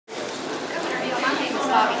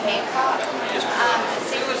Bobbi Hancock. I'm a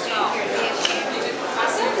senior student here at VSU.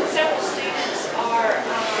 Myself and several students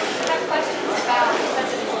have questions about the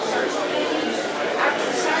presidential search committee. Our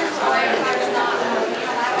concerns are that there's not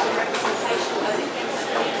allowed representation of the campus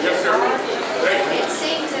community. Yes, sir. It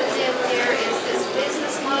seems as if there is this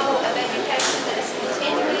business model of education that is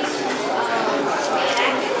continuing to be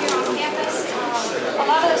enacted here on campus. A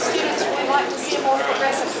lot of the students would like to see a more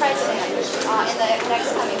progressive president in the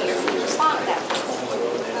next coming year. Can you respond to that?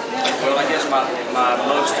 Well, I guess my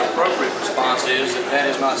most appropriate response is that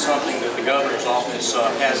is not something that the governor's office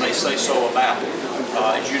has a say-so about.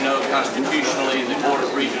 As you know, constitutionally, the Board of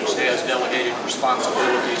Regents has delegated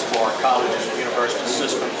responsibilities for our colleges and university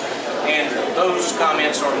system. And those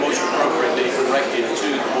comments are most appropriately directed to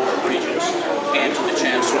the Board of Regents and to the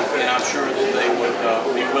Chancellor. And I'm sure that they would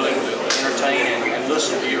be willing to entertain and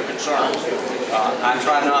listen to your concerns. I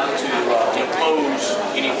try not to impose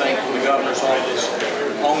anything from the governor's office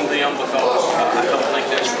on them because I don't think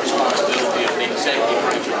that's the responsibility of the executive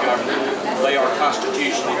branch of government. They are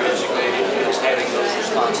constitutionally designated as having those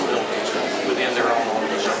responsibilities within their own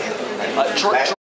organization.